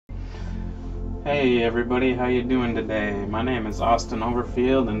Hey everybody, how you doing today? My name is Austin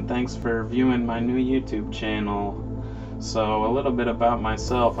Overfield and thanks for viewing my new YouTube channel. So a little bit about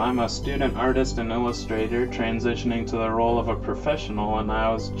myself. I'm a student artist and illustrator transitioning to the role of a professional, and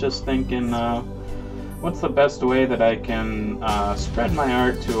I was just thinking what's the best way that I can spread my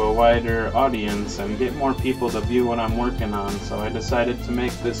art to a wider audience and get more people to view what I'm working on. So I decided to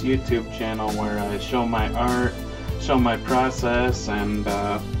make this YouTube channel where I show my art, show my process, and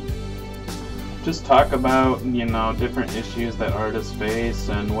just talk about, different issues that artists face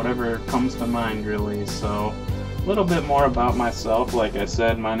and whatever comes to mind, really. So, a little bit more about myself. Like I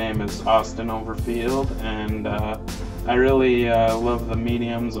said, my name is Austin Overfield, and I really love the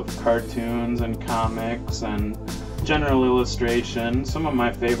mediums of cartoons and comics and general illustration. Some of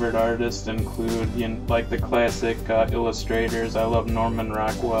my favorite artists include, like the classic illustrators. I love Norman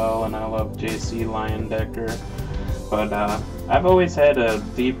Rockwell and I love J.C. Leyendecker. But I've always had a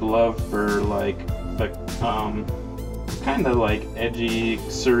deep love for like the kind of like edgy,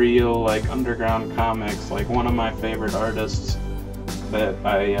 surreal, like underground comics. Like one of my favorite artists that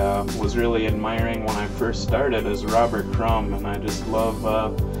I was really admiring when I first started is Robert Crumb, and I just love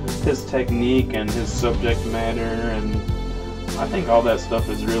his technique and his subject matter, and I think all that stuff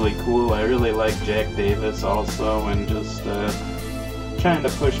is really cool. I really like Jack Davis also, and just trying to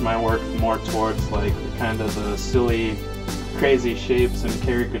push my work more towards like kind of the silly, crazy shapes and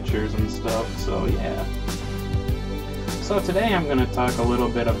caricatures and stuff. So yeah. So today I'm going to talk a little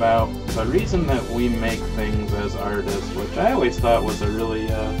bit about the reason that we make things as artists, which I always thought was a really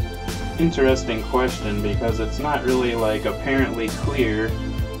interesting question, because it's not really like apparently clear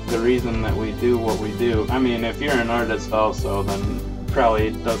the reason that we do what we do. I mean, if you're an artist also, then probably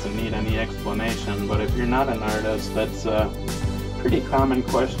it doesn't need any explanation, but if you're not an artist, that's pretty common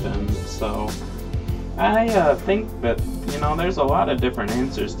question. So I think that there's a lot of different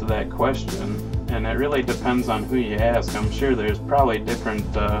answers to that question, and it really depends on who you ask. I'm sure there's probably different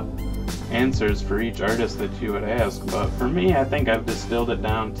answers for each artist that you would ask, but for me, I think I've distilled it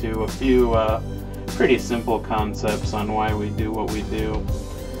down to a few pretty simple concepts on why we do what we do.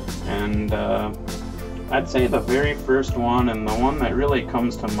 And I'd say the very first one, and the one that really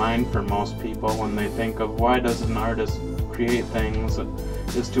comes to mind for most people when they think of why does an artist create things,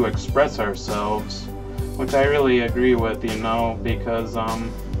 is to express ourselves, which I really agree with, because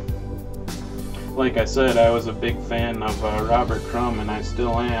like I said, I was a big fan of Robert Crumb, and I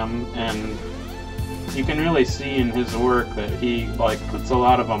still am, and you can really see in his work that he puts a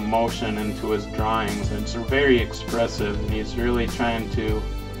lot of emotion into his drawings. It's very expressive, and he's really trying to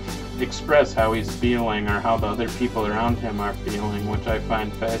express how he's feeling or how the other people around him are feeling, which I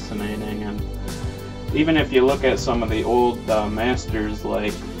find fascinating. And even if you look at some of the old masters,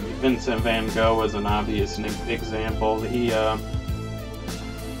 like Vincent van Gogh is an obvious example. He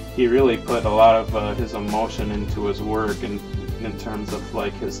really put a lot of his emotion into his work, and in terms of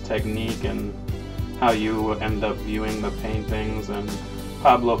like his technique and how you end up viewing the paintings. And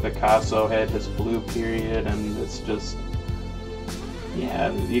Pablo Picasso had his blue period, and it's just,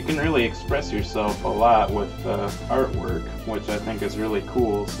 yeah, you can really express yourself a lot with artwork, which I think is really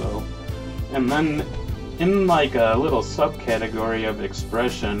cool. So, and then in like a little subcategory of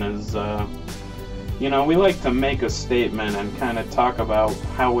expression is, we like to make a statement and kind of talk about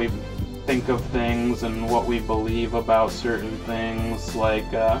how we think of things and what we believe about certain things.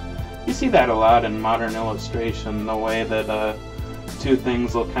 Like, you see that a lot in modern illustration, the way that two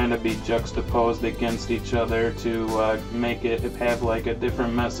things will kind of be juxtaposed against each other to make it have like a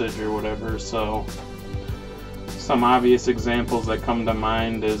different message or whatever. So some obvious examples that come to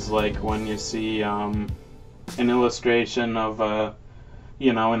mind is like when you see an illustration of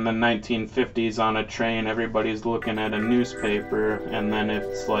in the 1950s on a train, everybody's looking at a newspaper, and then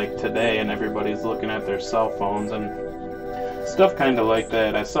it's like today and everybody's looking at their cell phones and stuff kind of like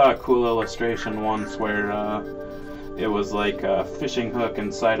that. I saw a cool illustration once where it was like a fishing hook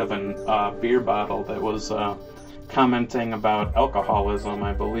inside of a beer bottle that was commenting about alcoholism,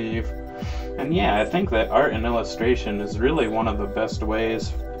 I believe. And yeah, I think that art and illustration is really one of the best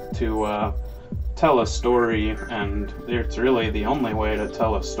ways to tell a story, and it's really the only way to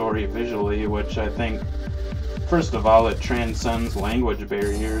tell a story visually, which I think, first of all, it transcends language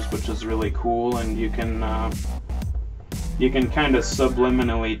barriers, which is really cool, and you can kind of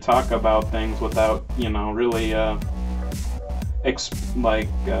subliminally talk about things without, really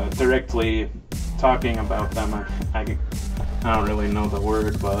directly talking about them. I don't really know the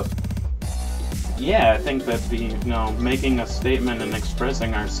word, but yeah, I think that making a statement and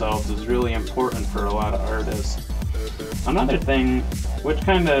expressing ourselves is really important for a lot of artists. Another thing, which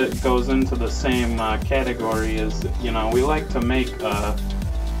kind of goes into the same category, is we like to make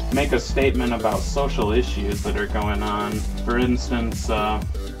make a statement about social issues that are going on. For instance,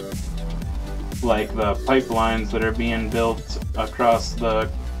 like the pipelines that are being built across the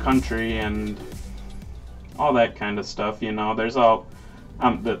country and all that kind of stuff, you know. There's all,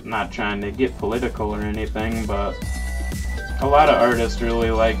 I'm not trying to get political or anything, but a lot of artists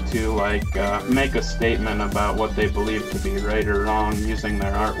really like to make a statement about what they believe to be right or wrong using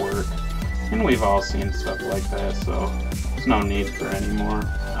their artwork. And we've all seen stuff like that, so there's no need for any more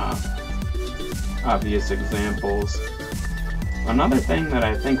obvious examples. Another thing that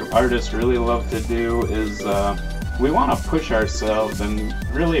I think artists really love to do is we want to push ourselves and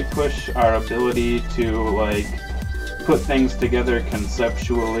really push our ability to like put things together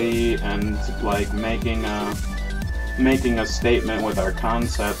conceptually and like making a statement with our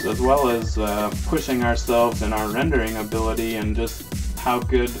concepts, as well as pushing ourselves in our rendering ability and just how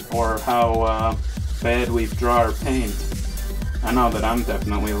good or how bad we draw or paint. I know that I'm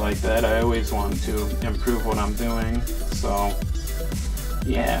definitely like that. I always want to improve what I'm doing. So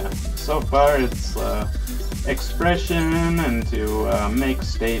yeah, so far it's expression and to make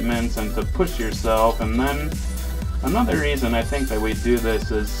statements and to push yourself. And then another reason I think that we do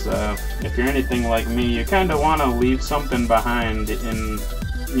this is if you're anything like me, you kind of want to leave something behind in,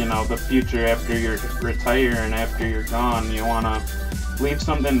 you know, the future after you retire and after you're gone. You want to leave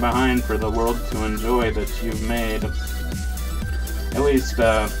something behind for the world to enjoy that you've made. At least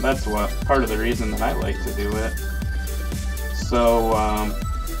that's what part of the reason that I like to do it. So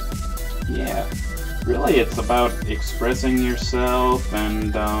yeah, really it's about expressing yourself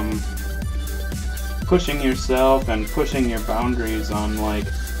and pushing yourself and pushing your boundaries on, like,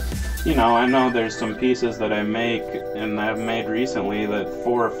 you know, I know there's some pieces that I make and I've made recently that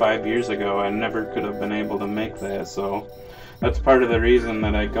 4 or 5 years ago I never could have been able to make that. So that's part of the reason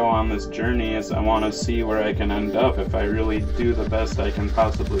that I go on this journey, is I want to see where I can end up if I really do the best I can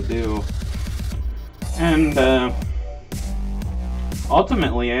possibly do. And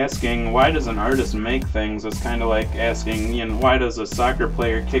ultimately asking why does an artist make things is kind of like asking, you know, why does a soccer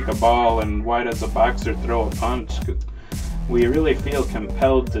player kick a ball and why does a boxer throw a punch? We really feel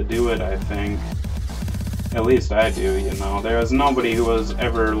compelled to do it, I think. At least I do, you know. There was nobody who was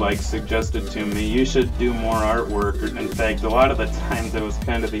ever like suggested to me, you should do more artwork. In fact, a lot of the times it was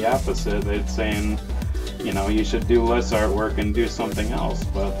kind of the opposite. They'd saying, you know, you should do less artwork and do something else.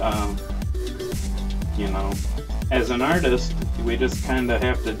 But, you know, as an artist, we just kind of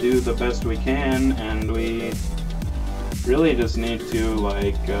have to do the best we can, and we really just need to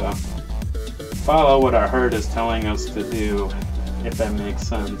like follow what our heart is telling us to do, if that makes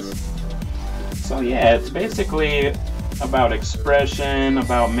sense. So yeah, it's basically about expression,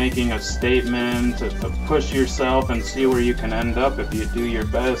 about making a statement, to push yourself and see where you can end up if you do your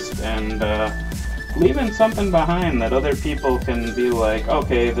best, and leaving something behind that other people can be like,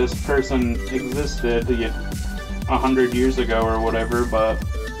 okay, this person existed 100 years ago or whatever, but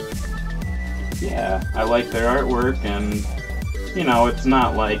yeah, I like their artwork. And you know, it's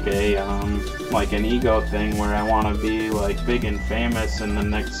not like a like an ego thing where I want to be like big and famous in the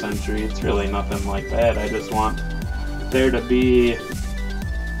next century. It's really nothing like that. I just want there to be,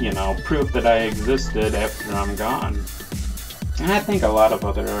 you know, proof that I existed after I'm gone. And I think a lot of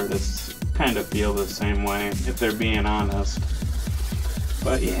other artists kind of feel the same way, if they're being honest.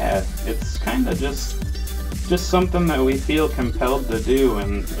 But yeah, it's kind of just something that we feel compelled to do,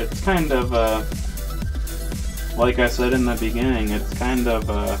 and it's kind of like I said in the beginning, it's kind of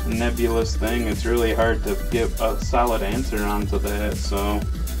a nebulous thing. It's really hard to give a solid answer onto that. So,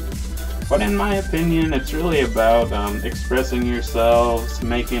 but in my opinion, it's really about expressing yourselves,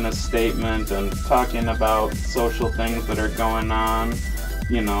 making a statement, and talking about social things that are going on,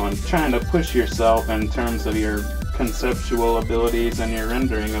 you know, and trying to push yourself in terms of your conceptual abilities and your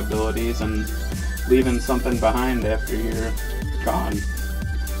rendering abilities, and leaving something behind after you're gone.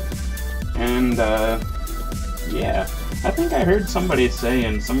 And yeah, I think I heard somebody say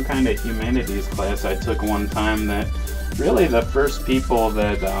in some kind of humanities class I took one time that really the first people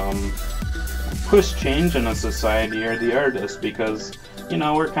that push change in a society are the artists, because, you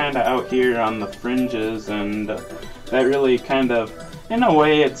know, we're kind of out here on the fringes, and that really kind of, in a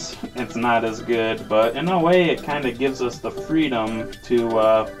way it's not as good, but in a way it kind of gives us the freedom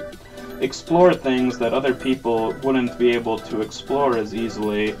to explore things that other people wouldn't be able to explore as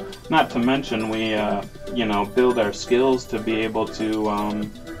easily. Not to mention we, you know, build our skills to be able to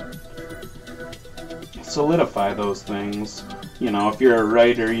solidify those things. You know, if you're a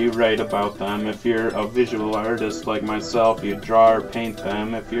writer, you write about them. If you're a visual artist like myself, you draw or paint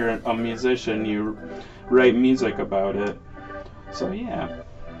them. If you're a musician, you write music about it. So yeah,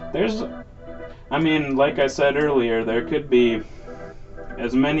 there's, I mean, like I said earlier, there could be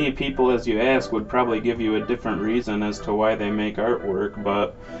as many people as you ask would probably give you a different reason as to why they make artwork,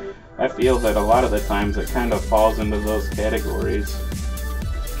 but I feel that a lot of the times it kind of falls into those categories.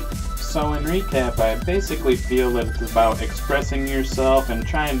 So in recap, I basically feel that it's about expressing yourself and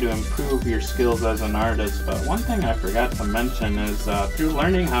trying to improve your skills as an artist. But one thing I forgot to mention is through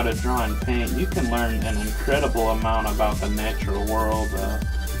learning how to draw and paint, you can learn an incredible amount about the natural world.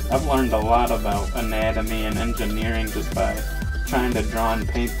 I've learned a lot about anatomy and engineering just by trying to draw and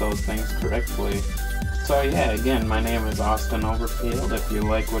paint those things correctly. So yeah, again, my name is Austin Overfield. If you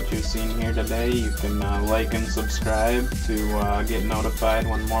like what you've seen here today, you can like and subscribe to get notified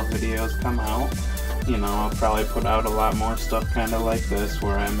when more videos come out. You know, I'll probably put out a lot more stuff kind of like this,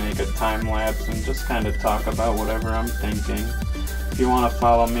 where I make a time lapse and just kind of talk about whatever I'm thinking. If you want to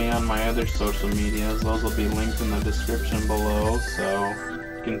follow me on my other social medias, those will be linked in the description below, so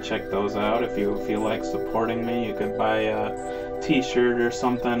you can check those out. If you feel like supporting me, you could buy a t-shirt or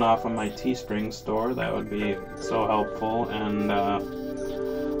something off of my Teespring store. That would be so helpful. And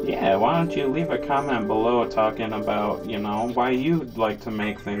yeah, why don't you leave a comment below talking about, you know, why you'd like to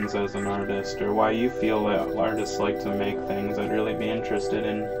make things as an artist, or why you feel that artists like to make things. I'd really be interested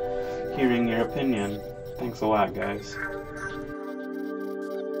in hearing your opinion. Thanks a lot, guys.